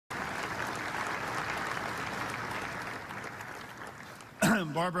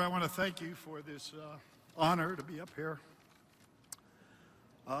Barbara, I want to thank you for this honor to be up here.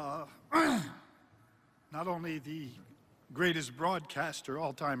 Not only the greatest broadcaster,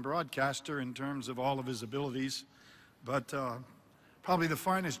 all-time broadcaster in terms of all of his abilities, but probably the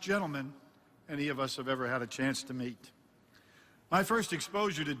finest gentleman any of us have ever had a chance to meet. My first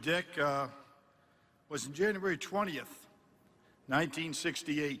exposure to Dick was on January 20th,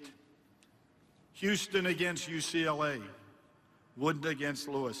 1968. Houston against UCLA, Wooden against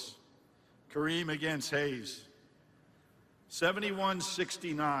Lewis, Kareem against Hayes,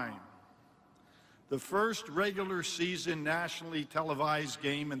 71-69. The first regular season nationally televised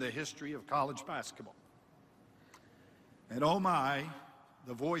game in the history of college basketball. And oh my,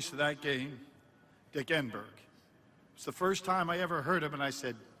 the voice of that game, Dick Enberg. It's the first time I ever heard him, and I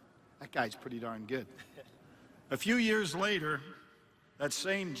said, that guy's pretty darn good. A few years later, that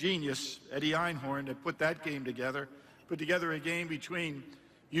same genius, Eddie Einhorn, that put that game together, put together a game between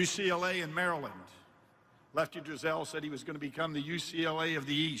UCLA and Maryland. Lefty Driesell said he was going to become the UCLA of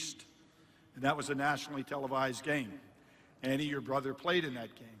the East, and that was a nationally televised game. Annie, your brother, played in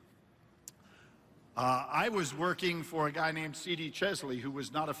that game. I was working for a guy named C.D. Chesley, who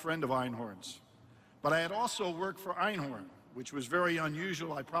was not a friend of Einhorn's. But I had also worked for Einhorn, which was very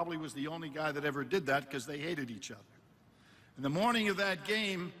unusual. I probably was the only guy that ever did that because they hated each other. In the morning of that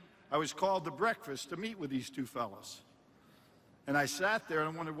game, I was called to breakfast to meet with these two fellas. And I sat there and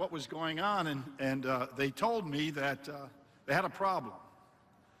I wondered what was going on, and they told me that they had a problem.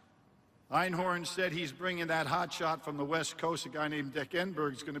 Einhorn said he's bringing that hotshot from the West Coast, a guy named Dick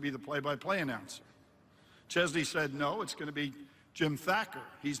Enberg, is going to be the play-by-play announcer. Chesley said, no, it's going to be Jim Thacker.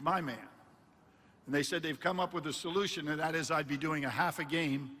 He's my man. And they said they've come up with a solution, and that is I'd be doing a half a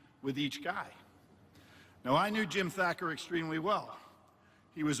game with each guy. Now, I knew Jim Thacker extremely well.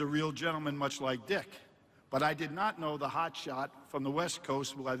 He was a real gentleman, much like Dick. But I did not know the hotshot from the West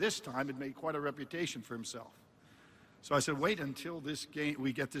Coast, who by this time had made quite a reputation for himself. So I said, wait until this game,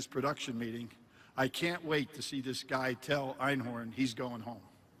 we get this production meeting. I can't wait to see this guy tell Einhorn he's going home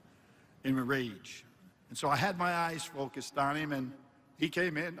in a rage. And so I had my eyes focused on him, and he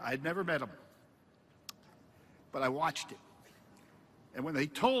came in. I'd never met him, but I watched him. And when they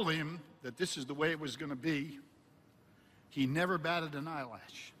told him that this is the way it was going to be, he never batted an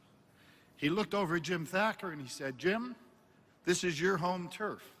eyelash. He looked over at Jim Thacker and he said, Jim, this is your home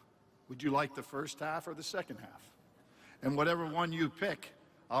turf. Would you like the first half or the second half? And whatever one you pick,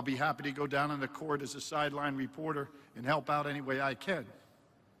 I'll be happy to go down on the court as a sideline reporter and help out any way I can.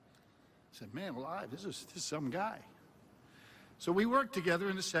 I said, man alive, this is some guy. So we worked together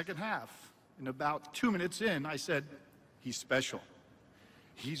in the second half. And about 2 minutes in, I said, he's special.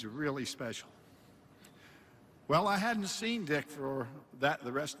 He's really special. Well, I hadn't seen Dick for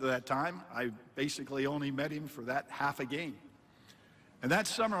the rest of that time. I basically only met him for that half a game. And that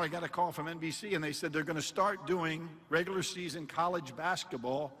summer, I got a call from NBC, and they said they're going to start doing regular season college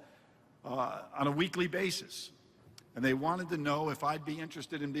basketball on a weekly basis. And they wanted to know if I'd be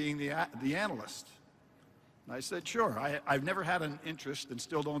interested in being the analyst. And I said, sure. I've never had an interest, and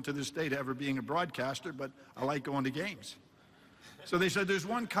still don't to this day, to ever being a broadcaster, but I like going to games. So they said, there's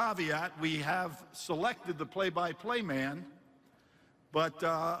one caveat. We have selected the play-by-play man,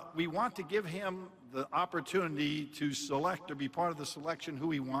 but we want to give him the opportunity to select or be part of the selection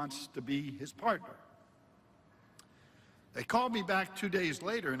who he wants to be his partner. They called me back 2 days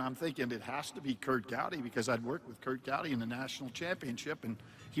later, and I'm thinking it has to be Curt Gowdy, because I'd worked with Curt Gowdy in the national championship, and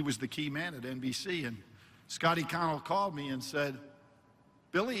he was the key man at NBC. And Scotty Connell called me and said,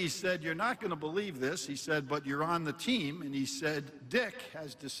 Billy, he said, you're not going to believe this. He said, but you're on the team. And he said, Dick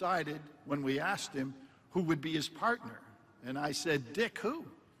has decided, when we asked him, who would be his partner. And I said, Dick who?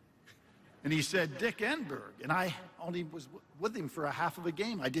 And he said, Dick Enberg. And I only was with him for a half of a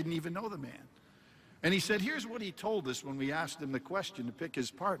game. I didn't even know the man. And he said, here's what he told us when we asked him the question to pick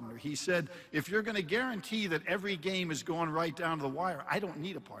his partner. He said, if you're going to guarantee that every game is going right down to the wire, I don't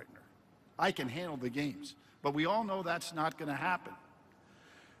need a partner. I can handle the games. But we all know that's not going to happen.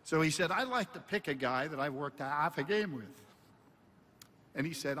 So he said, I'd like to pick a guy that I've worked a half a game with. And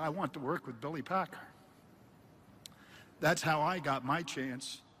he said, I want to work with Billy Packer. That's how I got my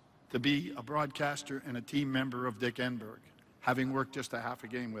chance to be a broadcaster and a team member of Dick Enberg, having worked just a half a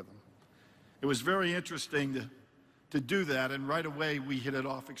game with him. It was very interesting to do that, and right away we hit it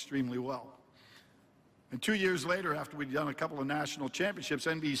off extremely well. And 2 years later, after we'd done a couple of national championships,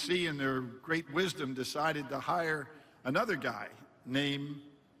 NBC, in their great wisdom, decided to hire another guy named,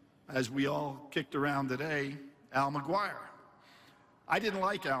 as we all kicked around today, Al McGuire. I didn't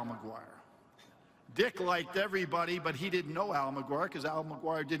like Al McGuire. Dick liked everybody, but he didn't know Al McGuire because Al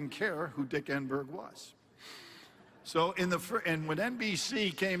McGuire didn't care who Dick Enberg was. So and when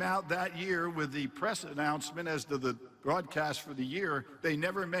NBC came out that year with the press announcement as to the broadcast for the year, they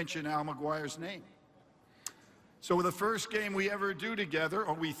never mentioned Al McGuire's name. So the first game we ever do together,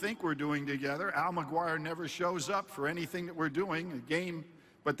 or we think we're doing together, Al McGuire never shows up for anything that we're doing, a game,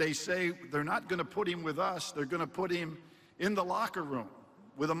 but they say they're not going to put him with us. They're going to put him in the locker room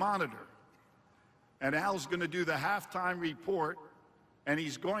with a monitor. And Al's going to do the halftime report, and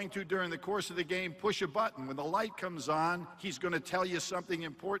he's going to, during the course of the game, push a button. When the light comes on, he's going to tell you something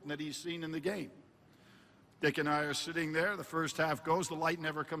important that he's seen in the game. Dick and I are sitting there. The first half goes. The light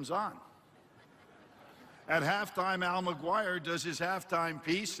never comes on. At halftime, Al McGuire does his halftime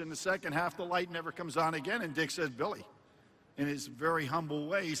piece. In the second half, the light never comes on again. And Dick says, Billy, in his very humble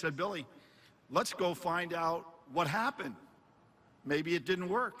way, he said, Billy, let's go find out what happened. Maybe it didn't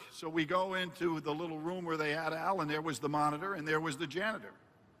work. So we go into the little room where they had Al, and there was the monitor, and there was the janitor.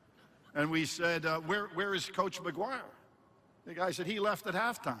 And we said, where is Coach McGuire? The guy said, he left at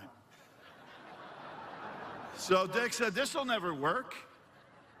halftime. So Dick said, this will never work.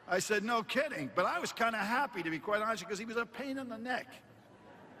 I said, no kidding. But I was kind of happy, to be quite honest, because he was a pain in the neck.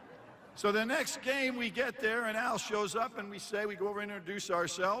 So the next game we get there, and Al shows up, and we go over and introduce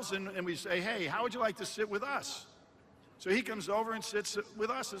ourselves, and we say, hey, how would you like to sit with us? So he comes over and sits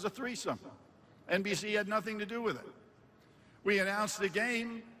with us as a threesome. NBC had nothing to do with it. We announced the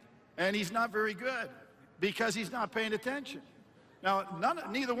game, and he's not very good because he's not paying attention. Now,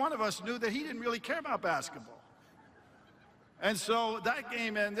 neither one of us knew that he didn't really care about basketball. And so that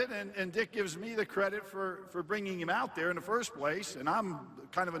game ended, and Dick gives me the credit for bringing him out there in the first place, and I'm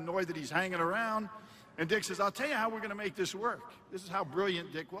kind of annoyed that he's hanging around. And Dick says, I'll tell you how we're going to make this work. This is how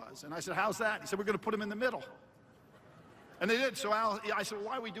brilliant Dick was. And I said, how's that? He said, we're going to put him in the middle. And they did. So I said, well,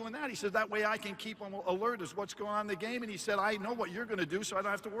 why are we doing that? He said, that way I can keep him alert as what's going on in the game. And he said, I know what you're going to do, so I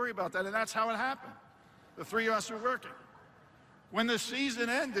don't have to worry about that. And that's how it happened. The three of us were working. When the season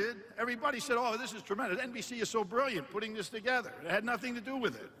ended, everybody said, oh, this is tremendous. NBC is so brilliant putting this together. It had nothing to do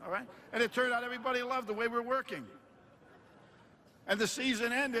with it, all right? And it turned out everybody loved the way we're working. And the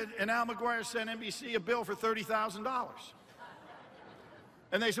season ended, and Al McGuire sent NBC a bill for $30,000.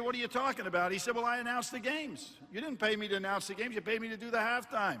 And they said, what are you talking about? He said, well, I announced the games. You didn't pay me to announce the games. You paid me to do the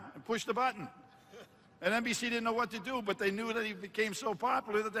halftime and push the button. And NBC didn't know what to do, but they knew that he became so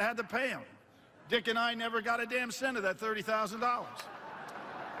popular that they had to pay him. Dick and I never got a damn cent of that $30,000.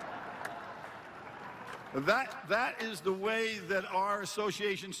 That is the way that our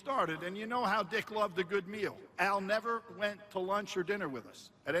association started. And you know how Dick loved a good meal. Al never went to lunch or dinner with us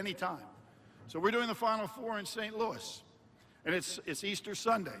at any time. So we're doing the Final Four in St. Louis. And it's Easter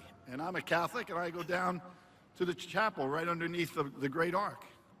Sunday. And I'm a Catholic, and I go down to the chapel right underneath the Great Ark.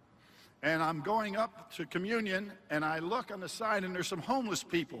 And I'm going up to communion, and I look on the side, and there's some homeless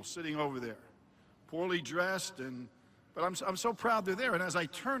people sitting over there, poorly dressed, but I'm so proud they're there. And as I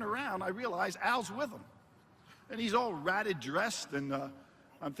turn around, I realize Al's with them. And he's all ratted dressed, and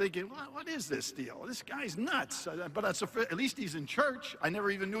I'm thinking, what is this deal? This guy's nuts. But at least he's in church. I never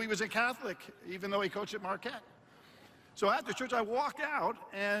even knew he was a Catholic, even though he coached at Marquette. So after church, I walk out,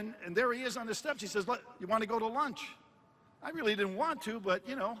 and there he is on the steps. He says, you want to go to lunch? I really didn't want to, but,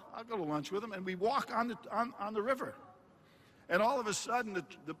 you know, I'll go to lunch with him. And we walk on the river. And all of a sudden,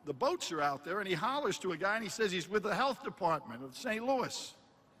 the boats are out there, and he hollers to a guy, and he says he's with the health department of St. Louis.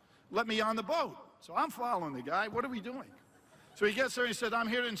 Let me on the boat. So I'm following the guy. What are we doing? So he gets there, and he said, I'm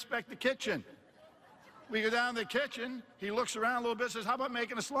here to inspect the kitchen. We go down to the kitchen. He looks around a little bit, says, how about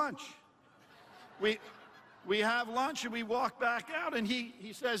making us lunch? We have lunch, and we walk back out, and he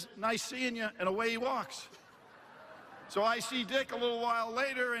says, nice seeing you, and away he walks. So I see Dick a little while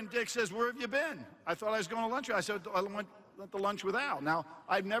later, and Dick says, where have you been? I thought I was going to lunch. I said, I went to lunch with Al. Now,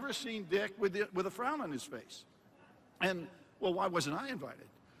 I've never seen Dick with a frown on his face. And, well, why wasn't I invited?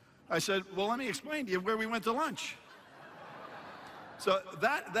 I said, well, let me explain to you where we went to lunch. So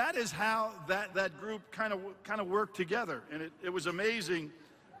that is how that group kind of worked together. And it was amazing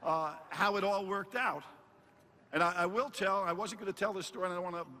how it all worked out. And I will tell, I wasn't going to tell this story, and I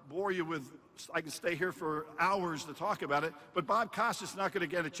don't want to bore you with, I can stay here for hours to talk about it, but Bob Costas is not going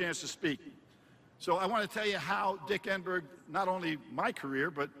to get a chance to speak. So I want to tell you how Dick Enberg, not only my career,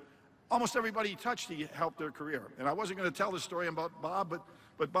 but almost everybody he touched, he helped their career. And I wasn't going to tell the story about Bob,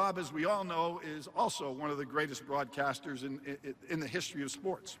 but Bob, as we all know, is also one of the greatest broadcasters in the history of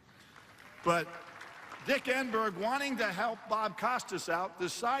sports. But Dick Enberg, wanting to help Bob Costas out,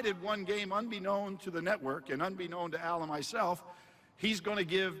 decided one game, unbeknown to the network and unbeknown to Al and myself, he's going to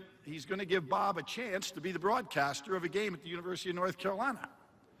give Bob a chance to be the broadcaster of a game at the University of North Carolina.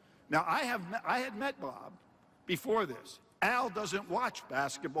 Now, I had met Bob before this. Al doesn't watch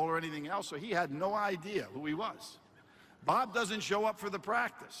basketball or anything else, so he had no idea who he was. Bob doesn't show up for the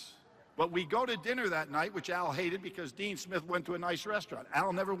practice. But we go to dinner that night, which Al hated because Dean Smith went to a nice restaurant.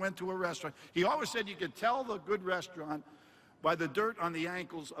 Al never went to a restaurant. He always said you could tell the good restaurant by the dirt on the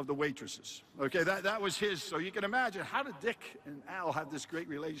ankles of the waitresses. Okay, that was his. So you can imagine, how did Dick and Al have this great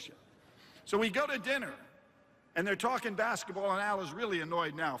relationship? So we go to dinner, and they're talking basketball, and Al is really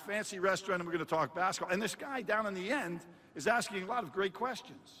annoyed now. Fancy restaurant, and we're going to talk basketball. And this guy down in the end is asking a lot of great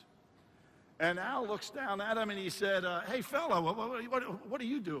questions. And Al looks down at him, and he said, hey, fella, what do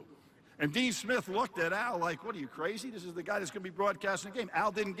you do? And Dean Smith looked at Al like, what, are you crazy? This is the guy that's going to be broadcasting the game.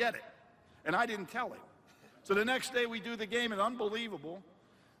 Al didn't get it, and I didn't tell him. So the next day we do the game, and unbelievable,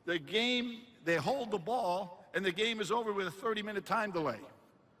 the game, they hold the ball, and the game is over with a 30-minute time delay.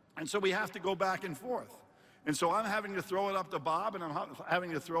 And so we have to go back and forth. And so I'm having to throw it up to Bob, and I'm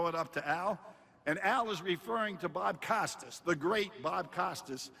having to throw it up to Al. And Al is referring to Bob Costas, the great Bob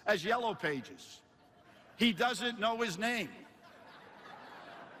Costas, as Yellow Pages. He doesn't know his name.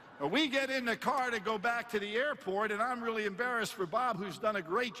 We get in the car to go back to the airport, and I'm really embarrassed for Bob, who's done a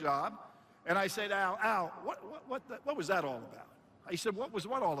great job. And I said, Al, what was that all about? He said, what was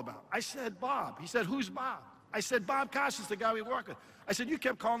what all about? I said, Bob. He said, who's Bob? I said, Bob Costas, the guy we work with. I said, you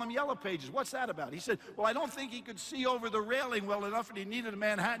kept calling him Yellow Pages. What's that about? He said, well, I don't think he could see over the railing well enough, and he needed a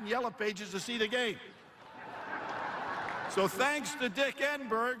Manhattan Yellow Pages to see the game. So thanks to Dick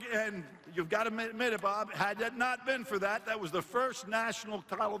Enberg, and you've got to admit it, Bob, had it not been for that, that was the first national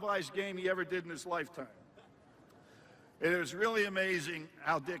televised game he ever did in his lifetime. It was really amazing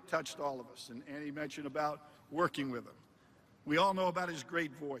how Dick touched all of us, and Annie mentioned about working with him. We all know about his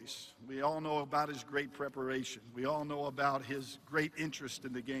great voice. We all know about his great preparation. We all know about his great interest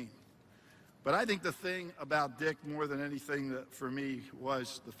in the game. But I think the thing about Dick, more than anything that, for me,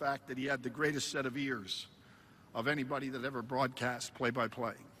 was the fact that he had the greatest set of ears of anybody that ever broadcast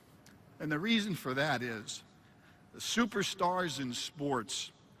play-by-play. And the reason for that is the superstars in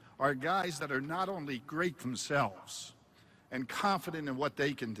sports are guys that are not only great themselves and confident in what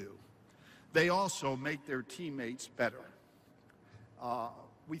they can do, they also make their teammates better.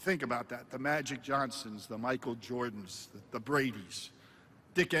 We think about that, the Magic Johnsons, the Michael Jordans, the Bradys.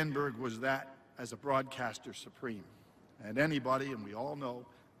 Dick Enberg was that as a broadcaster supreme. And anybody, and we all know,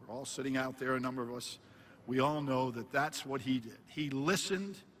 we're all sitting out there, a number of us, we all know that that's what he did. He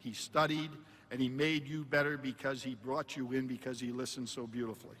listened, he studied, and he made you better because he brought you in because he listened so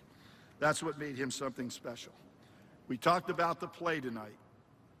beautifully. That's what made him something special. We talked about the play tonight,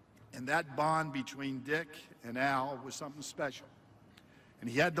 and that bond between Dick and Al was something special. And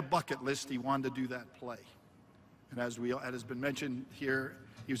he had the bucket list. He wanted to do that play. And as has been mentioned here,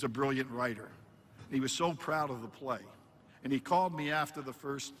 he was a brilliant writer. And he was so proud of the play. And he called me after the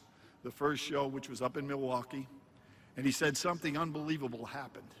first show, which was up in Milwaukee, and he said something unbelievable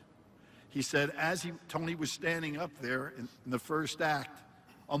happened. He said, as Tony was standing up there in the first act,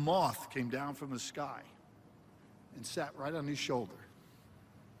 a moth came down from the sky and sat right on his shoulder.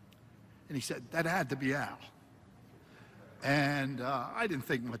 And he said, that had to be Al. And I didn't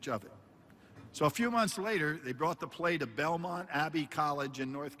think much of it. So a few months later, they brought the play to Belmont Abbey College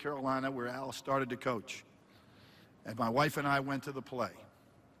in North Carolina, where Al started to coach. And my wife and I went to the play.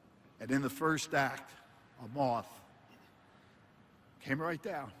 And in the first act, a moth came right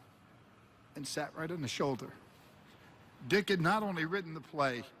down and sat right on the shoulder. Dick had not only written the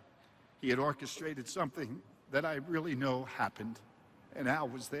play, he had orchestrated something that I really know happened, and Al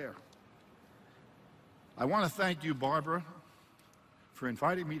was there. I want to thank you, Barbara, for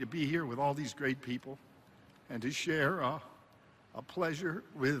inviting me to be here with all these great people and to share a pleasure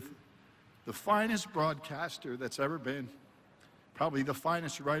with the finest broadcaster that's ever been, probably the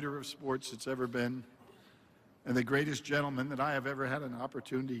finest writer of sports that's ever been, and the greatest gentleman that I have ever had an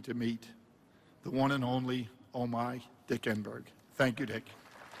opportunity to meet, the one and only, oh my, Dick Enberg. Thank you, Dick.